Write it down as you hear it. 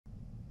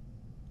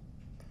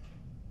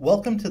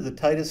Welcome to the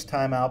Titus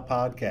Timeout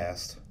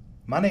podcast.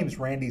 My name is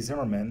Randy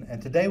Zimmerman, and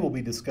today we'll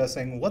be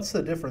discussing what's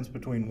the difference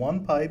between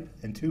one-pipe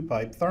and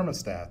two-pipe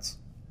thermostats.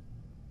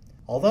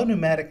 Although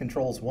pneumatic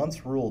controls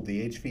once ruled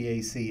the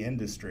HVAC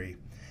industry,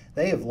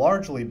 they have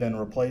largely been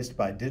replaced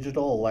by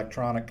digital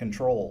electronic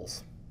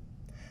controls.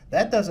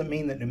 That doesn't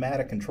mean that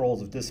pneumatic controls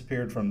have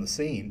disappeared from the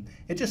scene.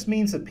 It just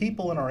means that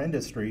people in our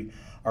industry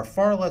are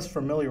far less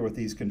familiar with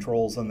these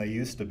controls than they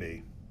used to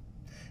be.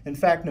 In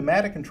fact,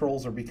 pneumatic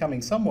controls are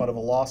becoming somewhat of a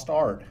lost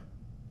art.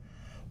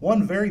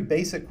 One very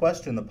basic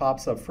question that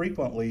pops up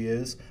frequently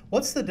is,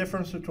 what's the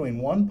difference between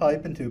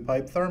one-pipe and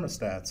two-pipe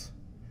thermostats?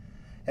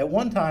 At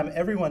one time,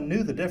 everyone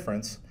knew the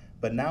difference,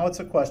 but now it's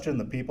a question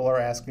that people are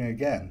asking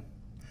again.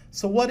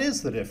 So what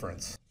is the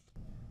difference?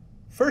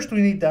 First,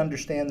 we need to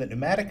understand that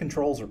pneumatic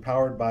controls are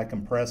powered by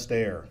compressed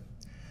air.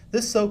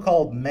 This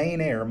so-called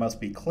main air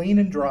must be clean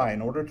and dry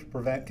in order to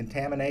prevent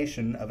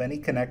contamination of any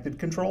connected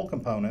control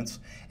components,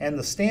 and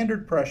the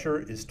standard pressure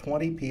is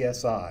 20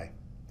 psi.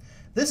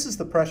 This is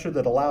the pressure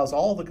that allows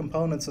all the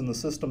components in the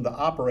system to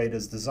operate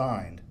as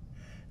designed.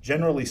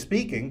 Generally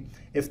speaking,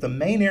 if the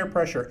main air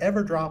pressure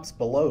ever drops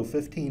below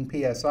 15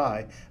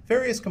 psi,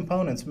 various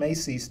components may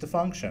cease to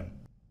function.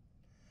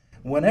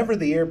 Whenever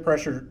the air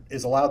pressure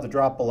is allowed to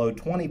drop below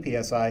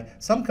 20 psi,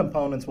 some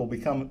components will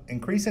become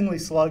increasingly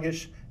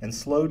sluggish and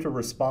slow to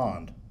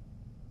respond.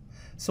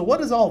 So what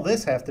does all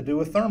this have to do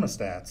with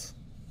thermostats?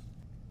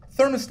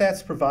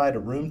 Thermostats provide a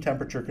room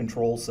temperature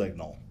control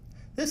signal.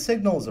 This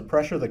signal is a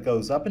pressure that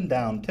goes up and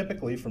down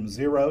typically from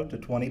 0 to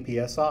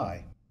 20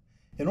 psi.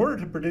 In order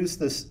to produce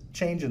this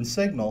change in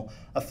signal,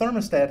 a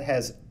thermostat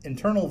has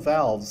internal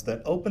valves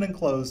that open and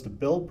close to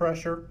build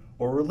pressure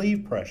or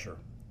relieve pressure.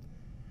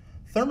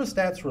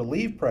 Thermostats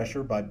relieve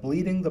pressure by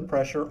bleeding the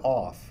pressure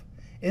off.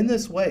 In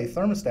this way,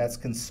 thermostats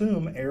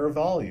consume air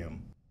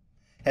volume.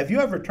 Have you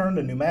ever turned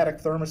a pneumatic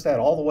thermostat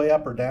all the way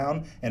up or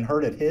down and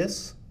heard it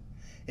hiss?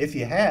 If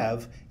you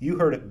have, you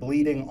heard it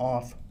bleeding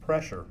off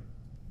pressure.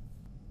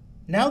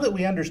 Now that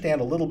we understand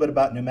a little bit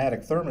about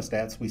pneumatic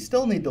thermostats, we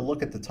still need to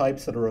look at the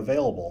types that are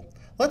available.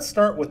 Let's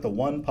start with the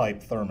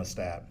one-pipe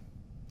thermostat.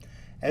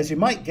 As you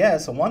might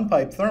guess, a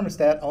one-pipe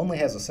thermostat only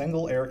has a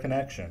single air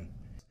connection.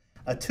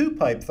 A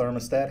two-pipe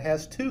thermostat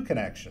has two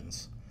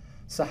connections.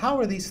 So how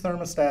are these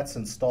thermostats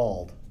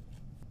installed?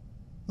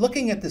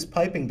 Looking at this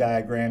piping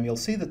diagram, you'll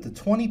see that the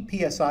 20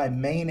 psi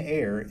main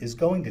air is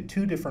going to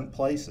two different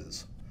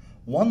places.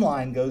 One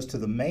line goes to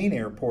the main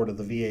air port of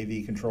the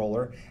VAV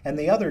controller, and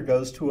the other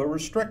goes to a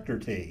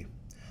restrictor tee.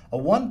 A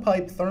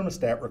one-pipe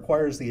thermostat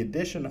requires the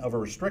addition of a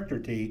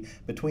restrictor tee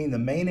between the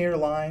main air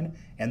line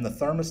and the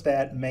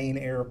thermostat main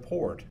air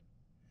port.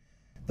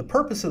 The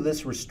purpose of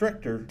this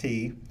restrictor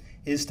tee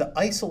is to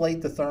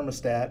isolate the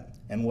thermostat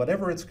and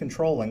whatever it's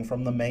controlling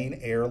from the main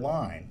air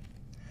line.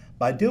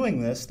 By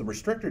doing this, the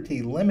restrictor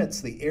tee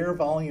limits the air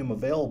volume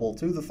available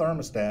to the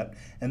thermostat,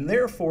 and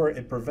therefore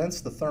it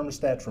prevents the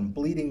thermostat from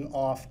bleeding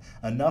off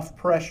enough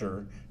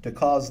pressure to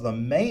cause the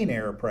main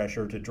air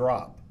pressure to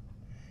drop.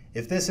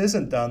 If this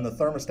isn't done, the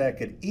thermostat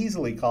could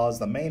easily cause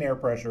the main air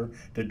pressure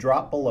to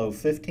drop below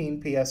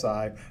 15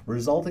 psi,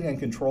 resulting in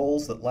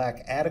controls that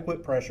lack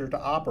adequate pressure to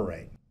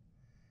operate.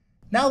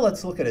 Now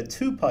let's look at a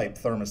two-pipe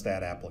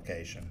thermostat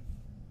application.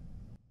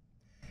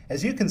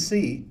 As you can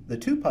see, the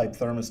two-pipe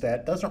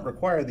thermostat doesn't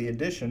require the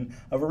addition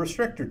of a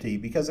restrictor tee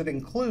because it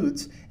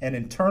includes an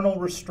internal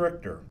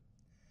restrictor.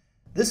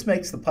 This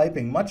makes the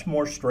piping much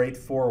more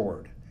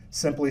straightforward.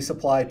 Simply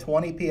supply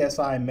 20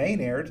 psi main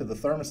air to the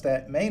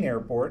thermostat main air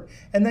port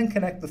and then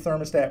connect the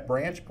thermostat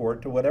branch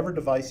port to whatever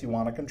device you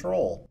want to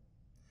control.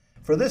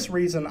 For this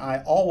reason,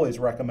 I always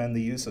recommend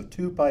the use of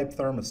two-pipe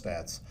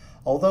thermostats.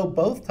 Although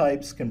both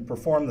types can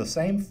perform the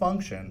same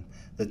function,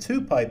 the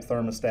two-pipe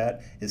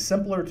thermostat is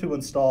simpler to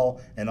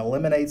install and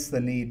eliminates the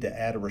need to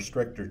add a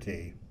restrictor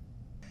tee.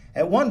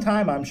 At one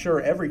time, I'm sure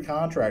every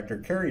contractor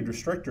carried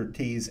restrictor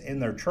tees in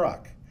their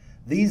truck.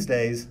 These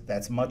days,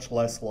 that's much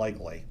less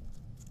likely.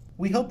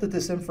 We hope that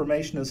this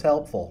information is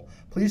helpful.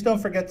 Please don't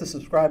forget to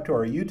subscribe to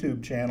our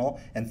YouTube channel,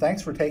 and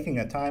thanks for taking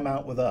a time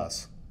out with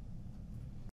us.